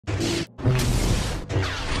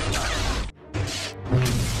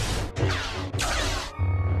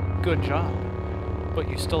Good job. But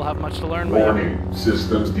you still have much to learn. Warning.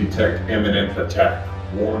 Systems detect imminent attack.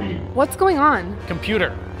 Warning. What's going on?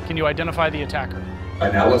 Computer, can you identify the attacker?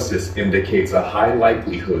 Analysis indicates a high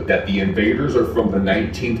likelihood that the invaders are from the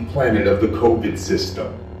 19th planet of the COVID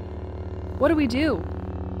system. What do we do?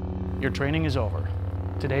 Your training is over.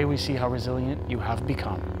 Today we see how resilient you have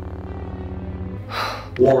become.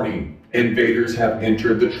 Warning. Invaders have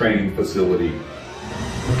entered the training facility.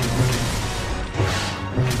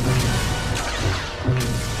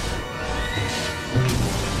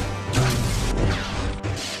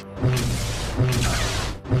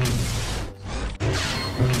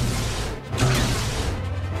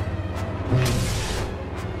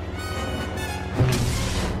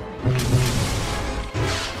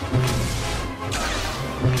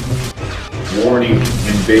 Warning,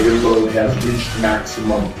 invader load has reached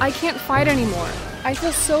maximum. I can't fight anymore. I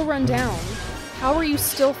feel so run down. How are you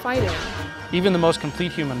still fighting? Even the most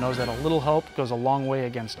complete human knows that a little help goes a long way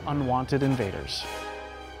against unwanted invaders.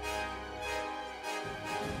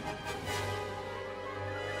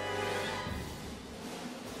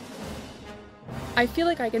 I feel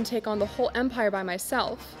like I can take on the whole empire by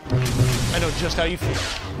myself. I know just how you feel.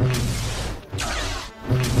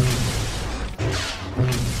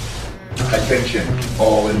 Attention,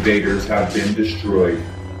 all invaders have been destroyed.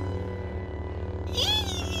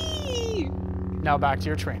 Now back to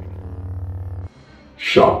your training.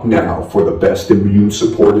 Shop now for the best immune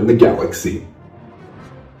support in the galaxy.